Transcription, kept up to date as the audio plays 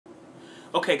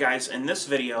Okay guys, in this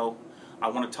video I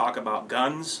want to talk about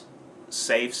guns,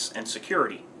 safes, and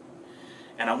security.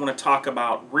 And I want to talk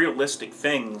about realistic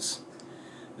things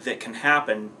that can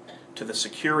happen to the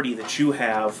security that you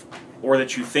have or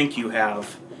that you think you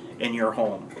have in your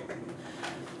home.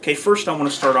 Okay, first I want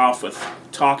to start off with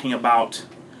talking about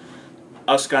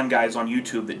us gun guys on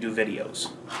YouTube that do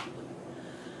videos.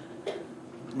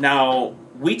 Now,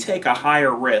 we take a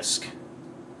higher risk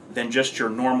than just your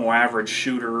normal average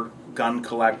shooter, gun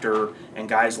collector, and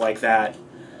guys like that,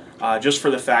 just for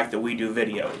the fact that we do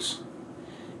videos.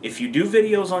 If you do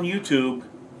videos on YouTube,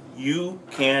 you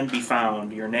can be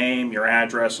found. Your name, your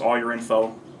address, all your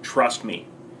info, trust me,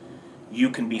 you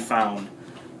can be found.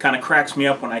 Kind of cracks me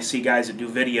up when I see guys that do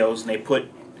videos and they put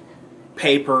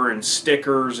paper and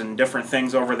stickers and different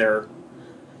things over their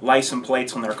license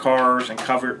plates on their cars and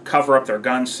cover up their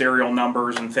gun serial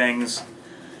numbers and things.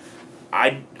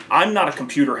 I'm not a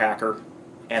computer hacker,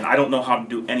 and I don't know how to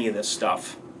do any of this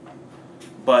stuff.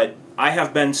 But I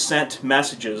have been sent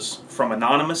messages from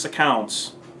anonymous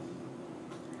accounts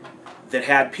that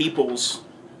had people's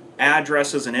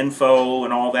addresses and info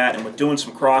and all that, and with doing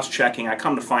some cross-checking, I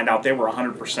come to find out they were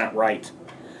 100% right.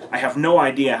 I have no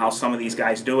idea how some of these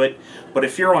guys do it, but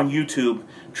if you're on YouTube,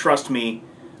 trust me,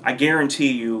 I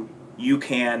guarantee you, you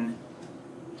can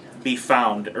be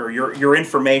found, or your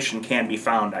information can be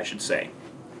found, I should say.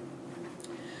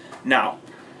 Now,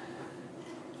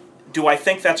 do I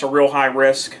think that's a real high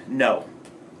risk? No.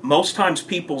 Most times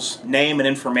people's name and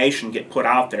information get put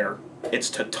out there. It's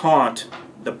to taunt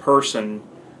the person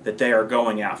that they are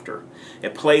going after.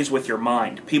 It plays with your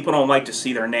mind. People don't like to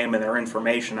see their name and their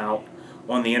information out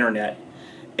on the internet.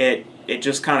 It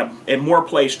just it more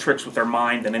plays tricks with their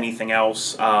mind than anything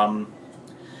else.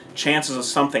 Chances of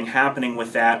something happening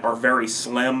with that are very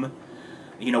slim.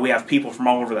 You know, we have people from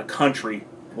all over the country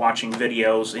watching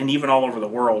videos, and even all over the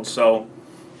world, so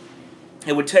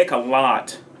it would take a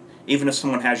lot, even if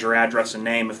someone has your address and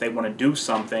name, if they want to do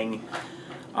something,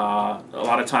 a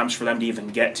lot of times for them to even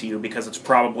get to you, because it's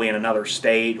probably in another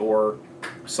state or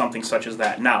something such as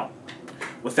that. Now,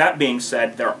 with that being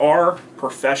said, there are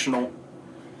professional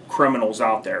criminals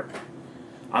out there.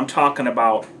 I'm talking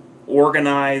about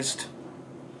organized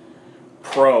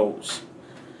pros.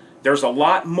 There's a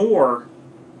lot more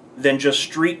than just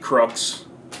street crooks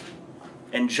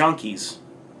and junkies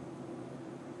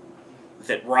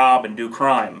that rob and do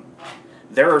crime.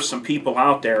 There are some people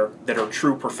out there that are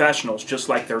true professionals, just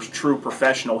like there's true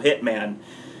professional hitmen.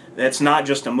 That's not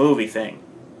just a movie thing.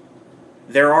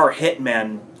 There are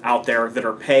hitmen out there that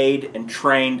are paid and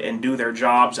trained and do their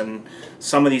jobs, and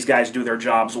some of these guys do their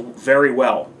jobs very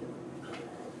well.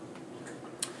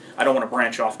 I don't want to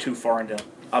branch off too far into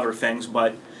other things,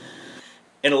 but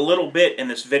in a little bit in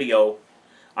this video,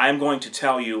 I am going to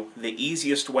tell you the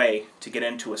easiest way to get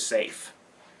into a safe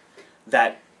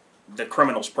that the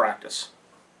criminals practice.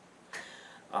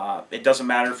 It doesn't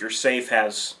matter if your safe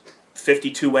has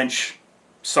 52-inch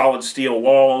solid steel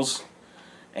walls,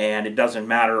 and it doesn't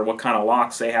matter what kind of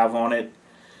locks they have on it.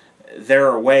 There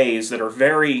are ways that are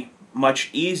very much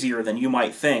easier than you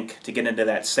might think to get into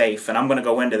that safe, and I'm going to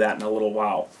go into that in a little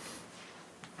while.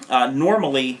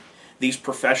 Normally, these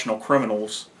professional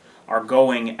criminals are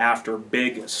going after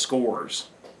big scores.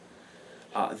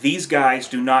 These guys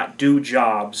do not do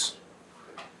jobs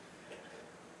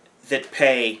that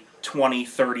pay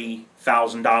 $20,000,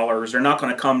 $30,000. They're not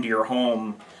going to come to your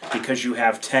home because you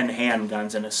have 10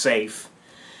 handguns in a safe.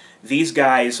 These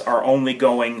guys are only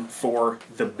going for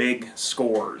the big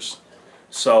scores.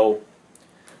 So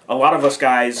a lot of us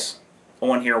guys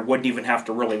on here wouldn't even have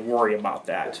to really worry about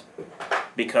that,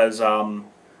 because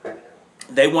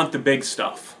they want the big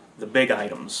stuff, the big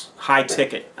items, high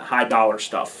ticket, high dollar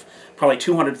stuff, probably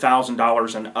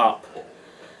 $200,000 and up.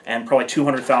 And probably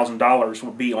 $200,000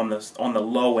 would be on the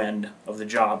low end of the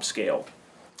job scale.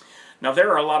 Now, there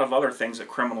are a lot of other things that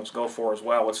criminals go for as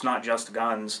well. It's not just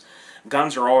guns.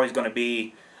 Guns are always going to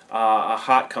be a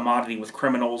hot commodity with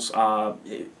criminals.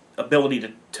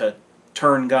 Ability to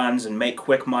turn guns and make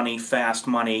quick money, fast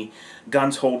money.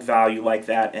 Guns hold value like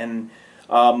that. And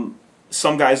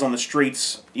some guys on the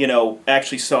streets, you know,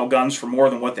 actually sell guns for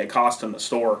more than what they cost in the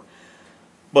store.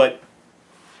 But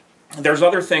there's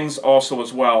other things also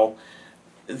as well.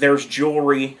 There's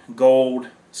jewelry, gold,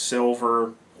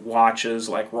 silver, watches,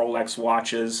 like Rolex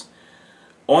watches.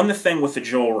 On the thing with the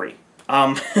jewelry,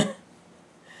 I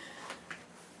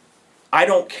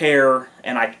don't care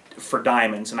for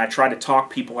diamonds, and I try to talk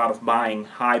people out of buying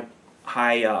high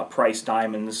price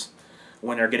diamonds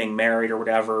when they're getting married or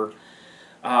whatever.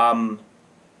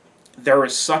 There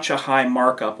is such a high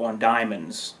markup on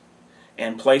diamonds,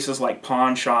 and places like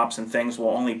pawn shops and things will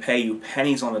only pay you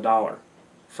pennies on the dollar.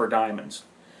 for diamonds.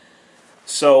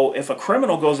 So if a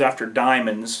criminal goes after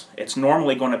diamonds, it's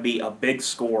normally going to be a big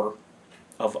score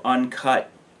of uncut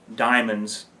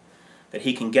diamonds that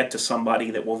he can get to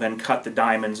somebody that will then cut the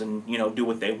diamonds and, you know, do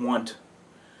what they want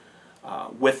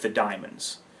with the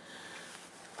diamonds.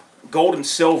 Gold and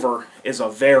silver is a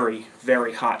very,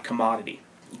 very hot commodity.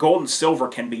 Gold and silver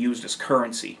can be used as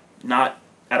currency, not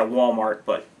at a Walmart,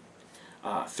 but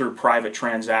through private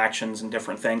transactions and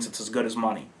different things. It's as good as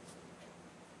money.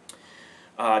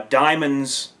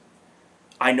 Diamonds,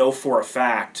 I know for a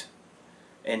fact,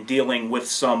 in dealing with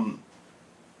some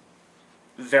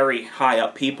very high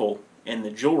up people in the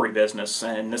jewelry business,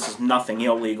 and this is nothing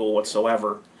illegal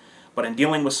whatsoever, but in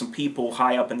dealing with some people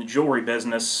high up in the jewelry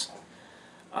business,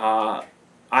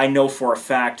 I know for a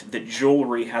fact that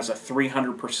jewelry has a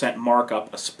 300%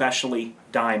 markup, especially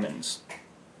diamonds.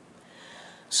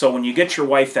 So when you get your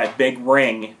wife that big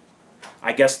ring,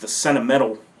 I guess the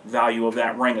sentimental value of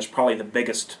that ring is probably the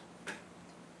biggest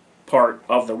part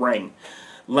of the ring.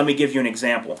 Let me give you an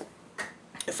example.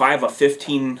 If I have a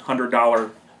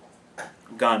 $1,500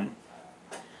 gun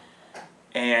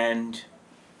and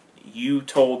you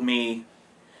told me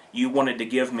you wanted to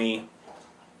give me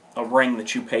a ring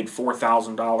that you paid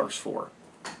 $4,000 for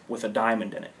with a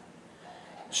diamond in it,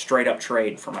 straight up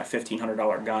trade for my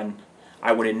 $1,500 gun,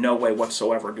 I would in no way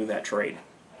whatsoever do that trade.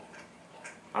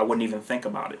 I wouldn't even think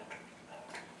about it.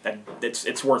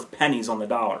 It's worth pennies on the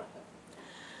dollar.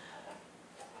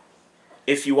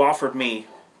 If you offered me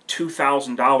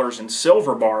 $2,000 in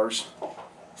silver bars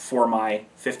for my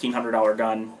 $1,500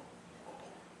 gun,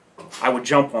 I would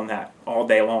jump on that all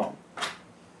day long.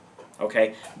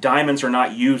 Okay? Diamonds are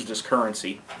not used as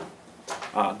currency.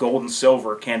 Gold and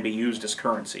silver can be used as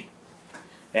currency.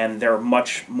 And they're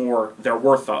worth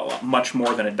much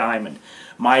more than a diamond.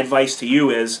 My advice to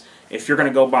you is, if you're going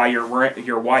to go buy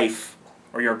your wife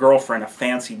or your girlfriend a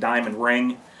fancy diamond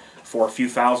ring for a few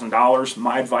 $1,000s,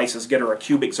 my advice is get her a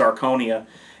cubic zirconia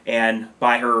and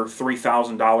buy her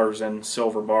 $3,000 in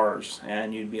silver bars,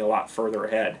 and you'd be a lot further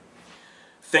ahead.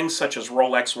 Things such as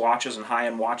Rolex watches and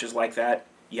high-end watches like that,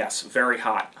 yes, very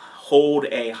hot. Hold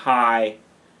a high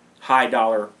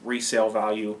dollar resale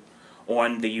value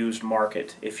on the used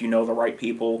market. If you know the right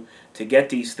people to get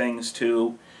these things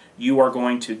to, you are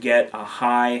going to get a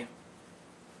high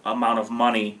amount of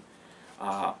money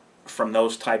from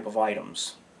those type of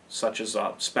items, such as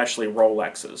especially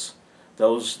Rolexes.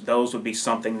 Those would be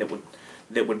something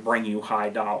that would bring you high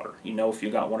dollar. You know, if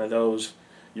you got one of those,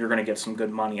 you're going to get some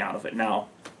good money out of it. Now,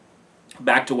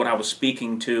 back to what I was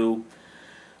speaking to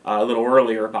a little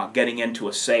earlier about getting into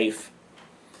a safe.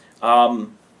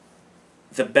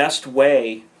 The best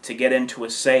way to get into a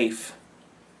safe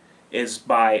is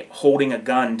by holding a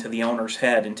gun to the owner's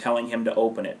head and telling him to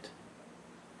open it.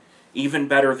 Even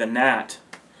better than that,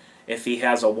 if he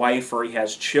has a wife or he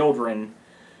has children,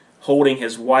 holding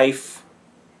his wife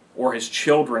or his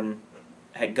children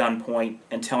at gunpoint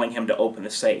and telling him to open the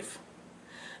safe.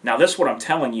 Now this, what I'm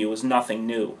telling you, is nothing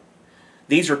new.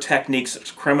 These are techniques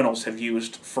that criminals have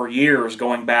used for years,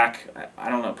 going back, I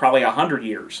don't know, probably 100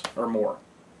 years or more.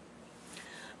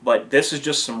 But this is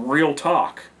just some real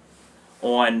talk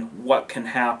on what can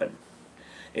happen.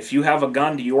 If you have a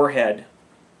gun to your head,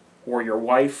 or your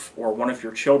wife, or one of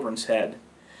your children's head,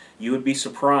 you would be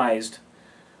surprised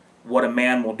what a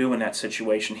man will do in that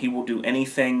situation. He will do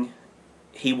anything,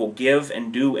 he will give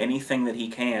and do anything that he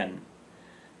can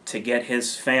to get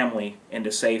his family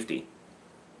into safety.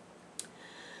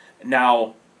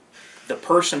 Now, the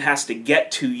person has to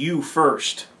get to you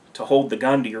first to hold the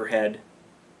gun to your head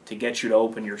to get you to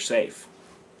open your safe.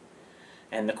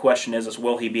 And the question is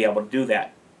will he be able to do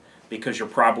that? Because you're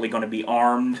probably going to be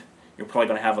armed, you're probably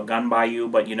going to have a gun by you,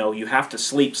 but you know, you have to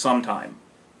sleep sometime.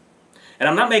 And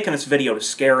I'm not making this video to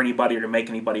scare anybody or to make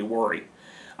anybody worry.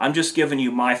 I'm just giving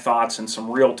you my thoughts and some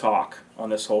real talk on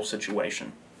this whole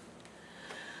situation.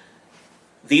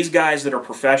 These guys that are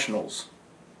professionals,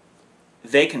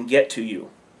 they can get to you.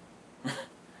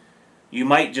 You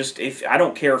might just, I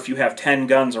don't care if you have 10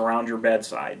 guns around your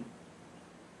bedside.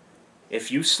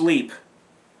 If you sleep,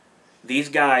 these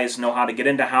guys know how to get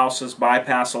into houses,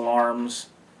 bypass alarms,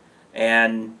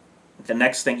 and the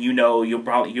next thing you know, you'll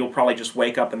probably just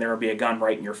wake up and there will be a gun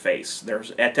right in your face.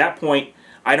 At that point,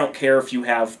 I don't care if you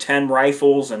have 10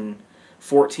 rifles and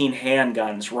 14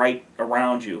 handguns right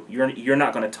around you. You're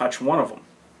not going to touch one of them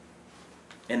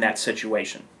in that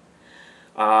situation.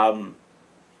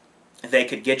 They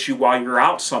could get you while you're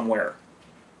out somewhere,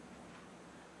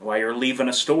 while you're leaving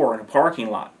a store in a parking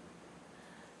lot,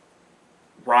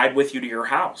 ride with you to your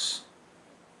house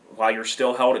while you're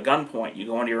still held at gunpoint. You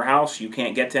go into your house, you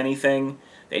can't get to anything,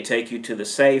 they take you to the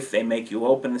safe, they make you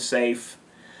open the safe,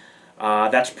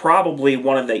 That's probably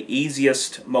one of the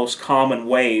easiest, most common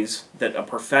ways that a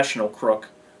professional crook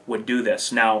would do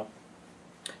this. Now,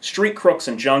 street crooks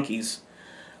and junkies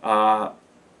are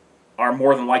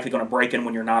more than likely going to break in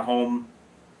when you're not home.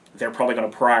 They're probably going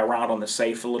to pry around on the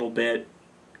safe a little bit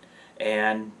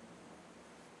and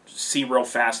see real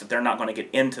fast that they're not going to get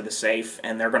into the safe,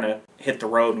 and they're going to hit the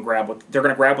road and grab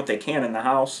what they can in the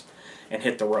house and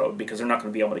hit the road, because they're not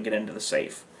going to be able to get into the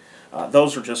safe.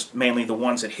 Those are just mainly the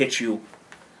ones that hit you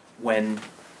when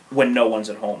no one's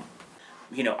at home.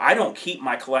 You know, I don't keep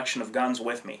my collection of guns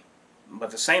with me,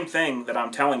 but the same thing that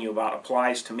I'm telling you about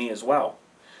applies to me as well.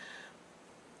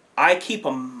 I keep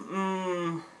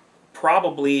them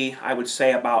probably, I would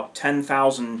say, about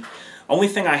 10,000. Only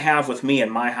thing I have with me in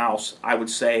my house, I would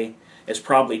say, is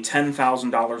probably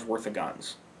 $10,000 worth of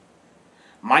guns.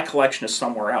 My collection is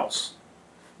somewhere else.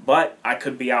 But I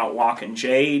could be out walking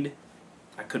jade.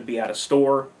 I could be at a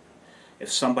store.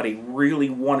 If somebody really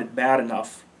wanted bad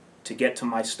enough to get to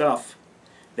my stuff,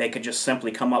 they could just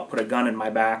simply come up, put a gun in my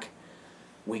back.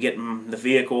 We get in the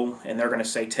vehicle, and they're going to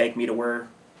say, take me to where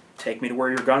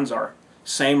your guns are.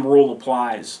 Same rule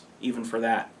applies, even for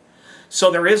that. So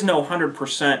there is no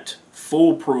 100%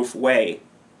 foolproof way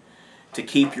to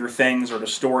keep your things or to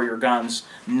store your guns.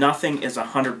 Nothing is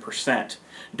 100%.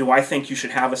 Do I think you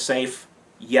should have a safe?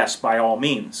 Yes, by all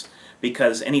means.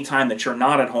 Because anytime that you're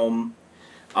not at home,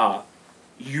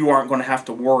 you aren't going to have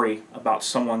to worry about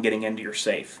someone getting into your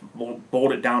safe.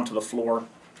 Bolt it down to the floor,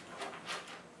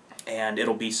 and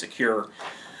it'll be secure.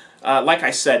 Like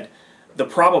I said, the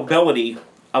probability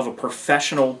of a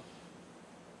professional,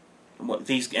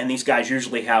 these guys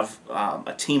usually have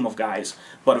a team of guys,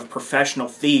 but of professional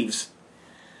thieves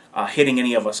hitting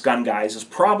any of us gun guys is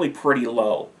probably pretty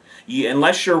low.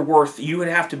 Unless you would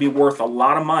have to be worth a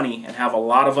lot of money and have a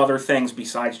lot of other things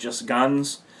besides just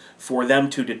guns for them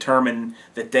to determine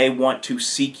that they want to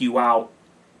seek you out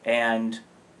and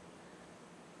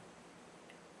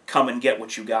come and get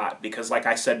what you got. Because like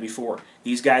I said before,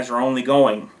 these guys are only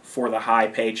going for the high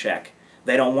paycheck.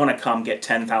 They don't want to come get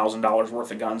 $10,000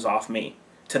 worth of guns off me.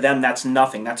 To them, that's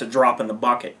nothing. That's a drop in the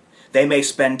bucket. They may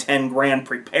spend 10 grand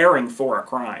preparing for a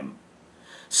crime.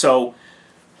 So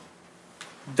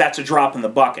that's a drop in the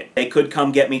bucket. They could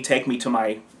come get me, take me to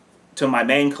my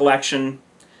main collection.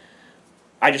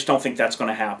 I just don't think that's going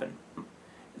to happen.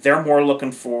 They're more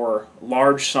looking for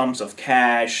large sums of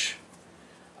cash,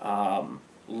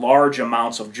 large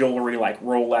amounts of jewelry like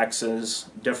Rolexes,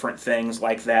 different things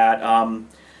like that.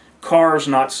 Cars,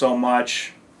 not so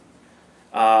much.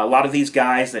 A lot of these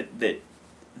guys that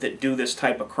do this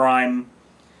type of crime,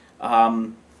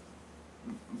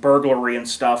 burglary and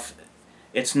stuff,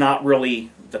 it's not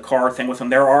really the car thing with them.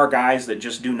 There are guys that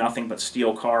just do nothing but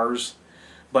steal cars,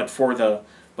 but for the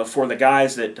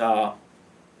guys that are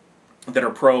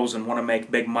pros and want to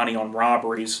make big money on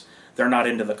robberies, they're not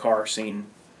into the car scene,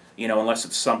 you know, unless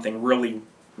it's something really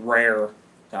rare,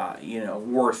 you know,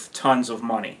 worth tons of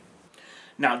money.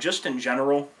 Now, just in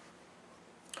general,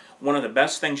 one of the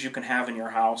best things you can have in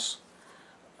your house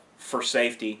for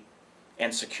safety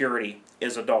and security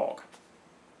is a dog.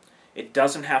 It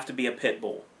doesn't have to be a pit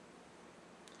bull.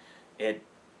 It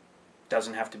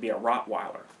doesn't have to be a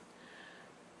Rottweiler.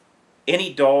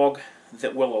 Any dog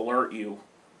that will alert you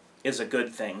is a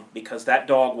good thing, because that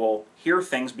dog will hear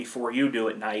things before you do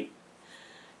at night,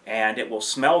 and it will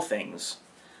smell things.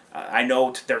 I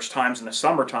know there's times in the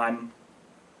summertime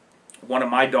one of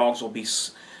my dogs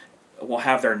will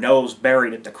have their nose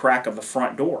buried at the crack of the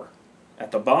front door at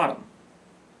the bottom.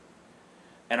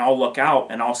 And I'll look out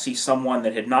and I'll see someone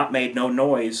that had not made no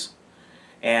noise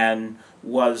and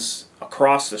was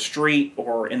across the street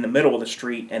or in the middle of the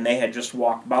street, and they had just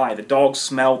walked by. The dog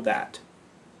smelled that.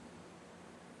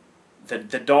 The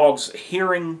dog's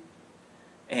hearing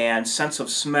and sense of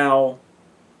smell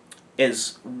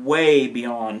is way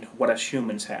beyond what us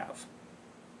humans have.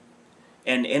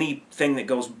 And anything that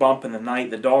goes bump in the night,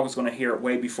 the dog is going to hear it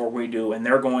way before we do, and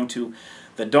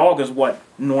the dog is what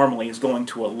normally is going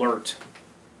to alert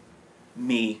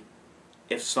me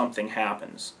if something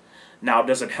happens. Now,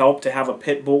 does it help to have a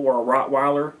pit bull or a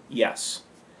Rottweiler? Yes.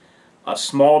 A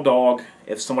small dog,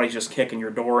 if somebody's just kicking your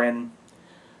door in,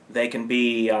 they can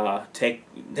be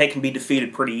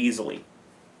defeated pretty easily.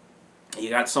 You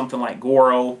got something like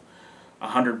Goro, a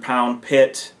 100-pound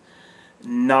pit.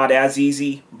 Not as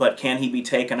easy, but can he be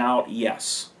taken out?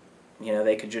 Yes. You know,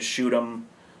 they could just shoot him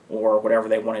or whatever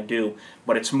they want to do.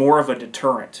 But it's more of a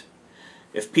deterrent.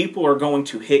 If people are going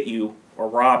to hit you or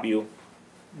rob you,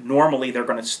 normally they're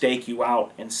going to stake you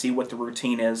out and see what the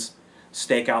routine is,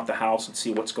 stake out the house and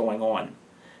see what's going on.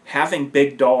 Having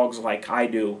big dogs like I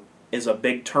do is a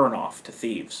big turnoff to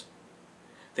thieves.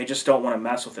 They just don't want to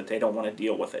mess with it. They don't want to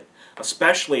deal with it,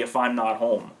 especially if I'm not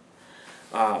home.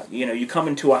 You know, you come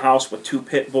into a house with 2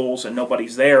 pit bulls and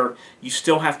nobody's there, you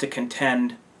still have to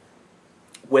contend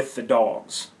with the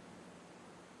dogs.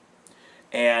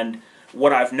 And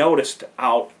what I've noticed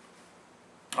out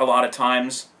a lot of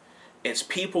times is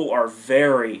people are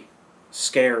very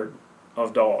scared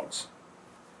of dogs.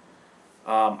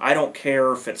 I don't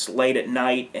care if it's late at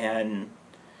night and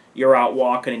you're out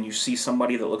walking and you see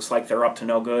somebody that looks like they're up to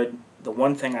no good. The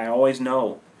one thing I always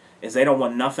know is they don't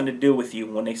want nothing to do with you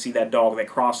when they see that dog. They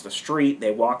cross the street,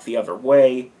 they walk the other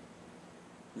way.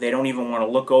 They don't even want to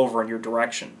look over in your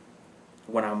direction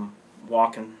when I'm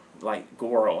walking like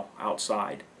Goro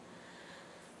outside.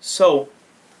 So,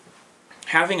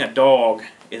 having a dog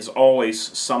is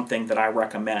always something that I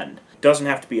recommend. It doesn't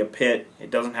have to be a pit.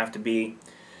 It doesn't have to be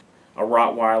a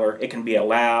Rottweiler. It can be a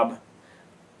Lab.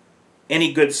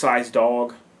 Any good-sized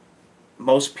dog,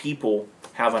 most people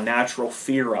have a natural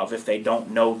fear of if they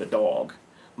don't know the dog,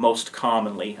 most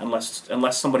commonly,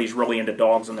 unless somebody's really into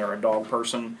dogs and they're a dog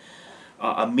person.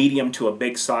 A medium to a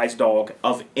big-sized dog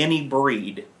of any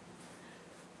breed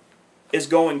is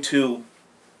going to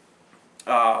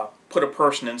put a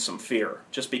person in some fear,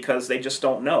 just because they just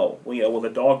don't know. Well, you know, will the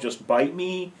dog just bite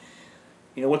me?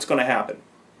 You know, what's going to happen?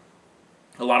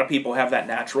 A lot of people have that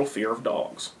natural fear of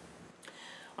dogs.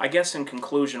 I guess in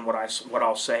conclusion, what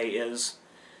I'll say is,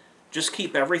 just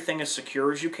keep everything as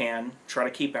secure as you can. Try to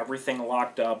keep everything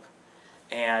locked up.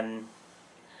 And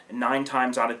 9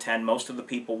 times out of 10, most of the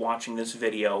people watching this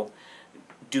video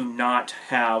do not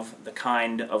have the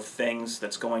kind of things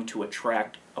that's going to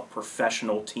attract a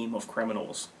professional team of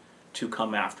criminals to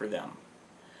come after them.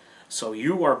 So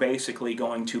you are basically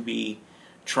going to be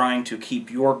trying to keep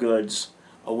your goods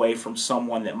away from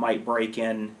someone that might break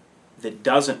in that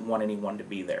doesn't want anyone to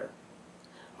be there.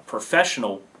 A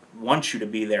professional wants you to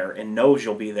be there and knows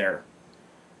you'll be there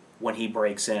when he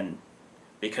breaks in,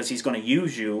 because he's going to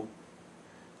use you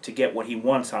to get what he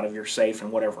wants out of your safe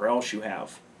and whatever else you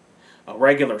have. A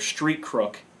regular street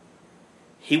crook,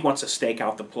 he wants to stake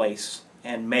out the place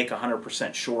and make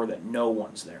 100% sure that no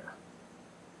one's there.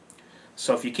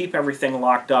 So if you keep everything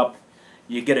locked up,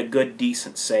 you get a good,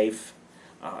 decent safe.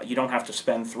 You don't have to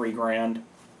spend $3 grand.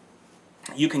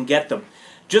 You can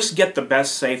just get the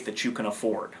best safe that you can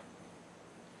afford.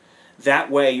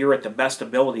 That way you're at the best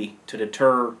ability to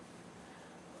deter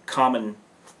common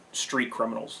street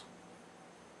criminals.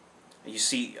 You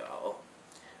see,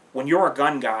 when you're a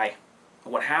gun guy,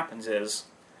 what happens is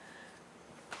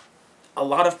a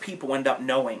lot of people end up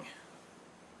knowing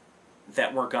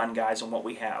that we're gun guys and what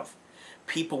we have.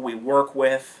 People we work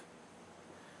with,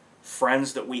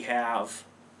 friends that we have,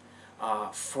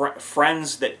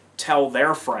 friends that tell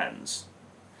their friends.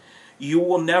 You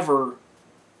will never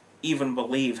even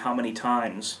believe how many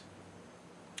times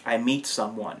I meet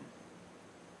someone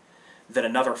that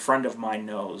another friend of mine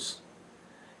knows,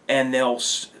 and they'll,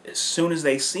 as soon as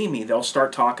they see me, they'll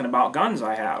start talking about guns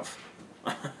I have.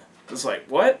 It's like,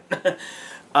 what?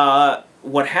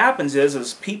 What happens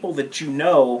is people that you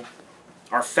know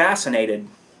are fascinated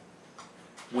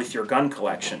with your gun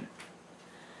collection.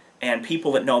 And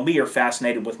people that know me are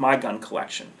fascinated with my gun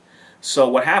collection. So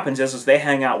what happens is they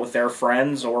hang out with their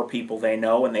friends or people they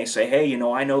know, and they say, hey, you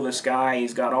know, I know this guy,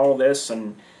 he's got all this,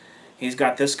 and he's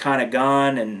got this kind of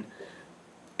gun, and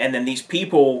then these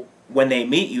people, when they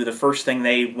meet you, the first thing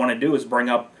they want to do is bring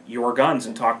up your guns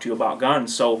and talk to you about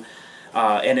guns. So,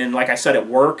 and then, like I said, at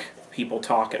work, people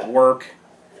talk at work,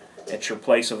 at your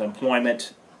place of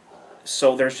employment.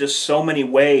 So there's just so many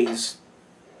ways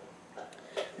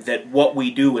that what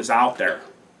we do is out there.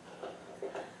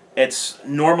 It's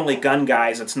normally gun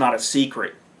guys, it's not a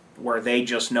secret where they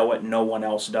just know it and no one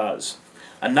else does.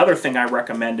 Another thing I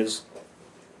recommend is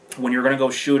when you're going to go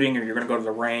shooting or you're going to go to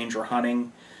the range or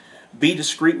hunting, be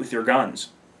discreet with your guns.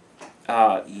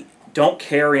 Don't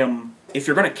carry them. If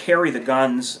you're going to carry the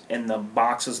guns in the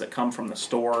boxes that come from the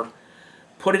store,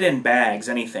 put it in bags,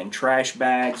 anything, trash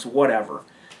bags, whatever,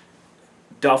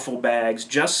 duffel bags,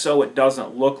 just so it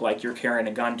doesn't look like you're carrying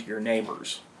a gun to your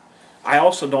neighbors. I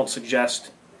also don't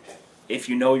suggest, if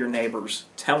you know your neighbors,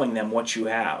 telling them what you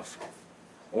have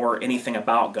or anything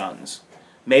about guns.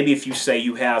 Maybe if you say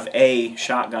you have a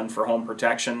shotgun for home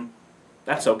protection,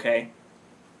 that's okay.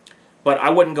 But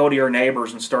I wouldn't go to your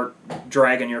neighbors and start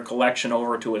dragging your collection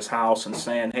over to his house and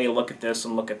saying, hey, look at this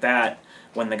and look at that,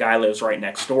 when the guy lives right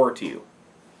next door to you.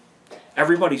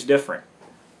 Everybody's different.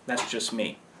 That's just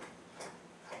me.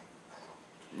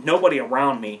 Nobody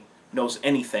around me knows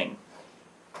anything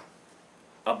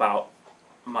about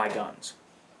my guns.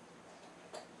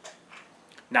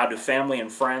 Now, do family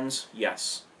and friends?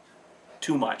 Yes.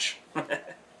 Too much.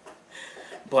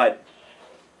 But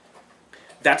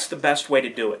that's the best way to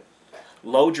do it.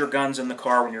 Load your guns in the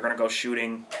car when you're going to go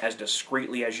shooting as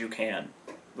discreetly as you can.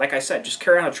 Like I said, just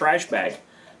carry on a trash bag.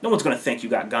 No one's going to think you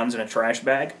got guns in a trash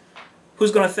bag.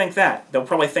 Who's going to think that? They'll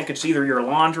probably think it's either your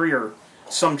laundry or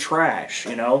some trash,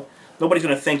 you know? Nobody's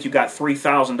going to think you got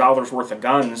 $3,000 worth of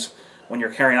guns when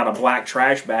you're carrying out a black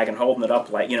trash bag and holding it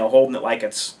up like, you know, holding it like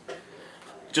it's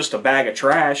just a bag of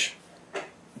trash.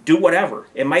 Do whatever.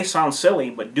 It may sound silly,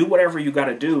 but do whatever you got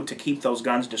to do to keep those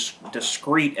guns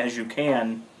discreet as you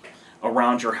can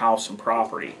around your house and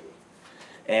property.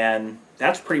 And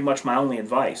that's pretty much my only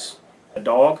advice. A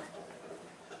dog,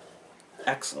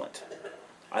 excellent.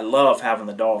 I love having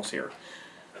the dogs here.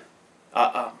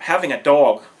 Having a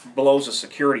dog blows a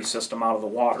security system out of the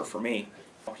water for me.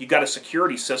 You got a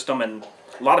security system, and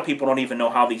a lot of people don't even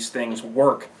know how these things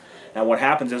work. And what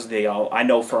happens is I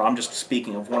know I'm just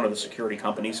speaking of one of the security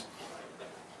companies,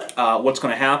 what's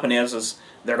going to happen is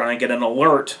they're going to get an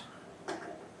alert.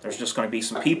 There's just going to be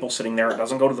some people sitting there. It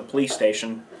doesn't go to the police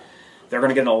station. They're going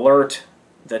to get an alert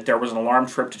that there was an alarm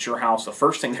tripped at your house. The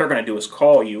first thing they're going to do is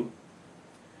call you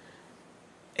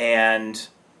and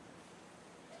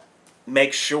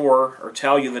make sure or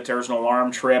tell you that there's an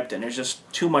alarm tripped, and there's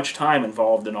just too much time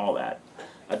involved in all that.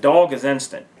 A dog is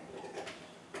instant.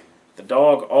 The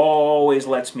dog always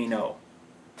lets me know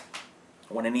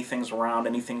when anything's around,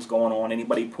 anything's going on,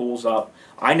 anybody pulls up.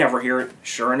 I never hear it.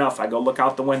 Sure enough, I go look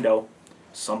out the window.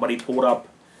 Somebody pulled up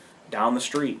down the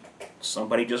street.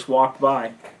 Somebody just walked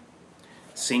by.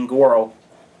 Seen Goro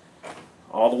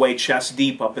all the way chest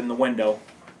deep up in the window.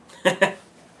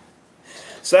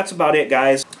 So that's about it,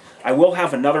 guys. I will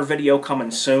have another video coming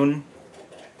soon.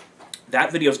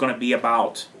 That video is going to be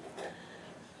about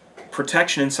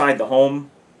protection inside the home.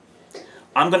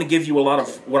 I'm going to give you a lot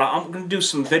of I'm going to do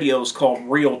some videos called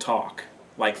Real Talk,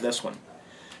 like this one.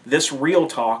 This Real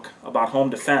Talk about home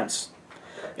defense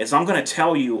is I'm going to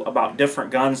tell you about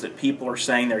different guns that people are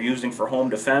saying they're using for home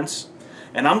defense,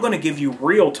 and I'm going to give you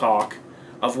real talk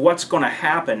of what's going to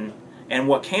happen and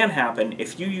what can happen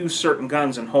if you use certain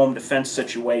guns in home defense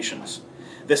situations.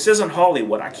 This isn't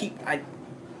Hollywood.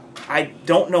 I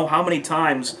don't know how many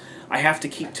times I have to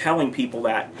keep telling people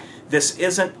that. This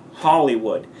isn't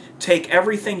Hollywood. Take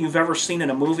everything you've ever seen in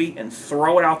a movie and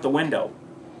throw it out the window.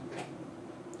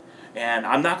 And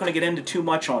I'm not going to get into too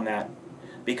much on that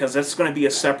because that's going to be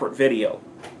a separate video.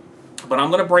 But I'm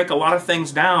going to break a lot of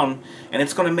things down, and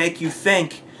it's going to make you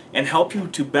think and help you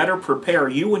to better prepare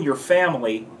you and your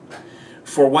family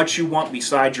for what you want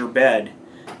beside your bed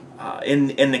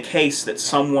in the case that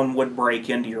someone would break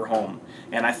into your home.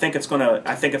 And I think it's going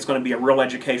to be a real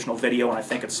educational video, and I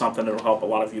think it's something that will help a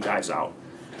lot of you guys out.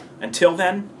 Until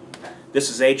then, this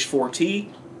is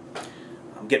H4T.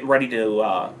 I'm getting ready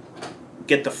to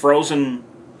get the frozen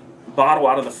bottle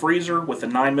out of the freezer with a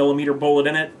 9mm bullet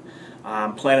in it.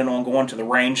 I'm planning on going to the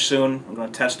range soon. I'm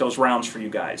going to test those rounds for you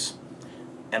guys.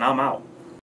 And I'm out.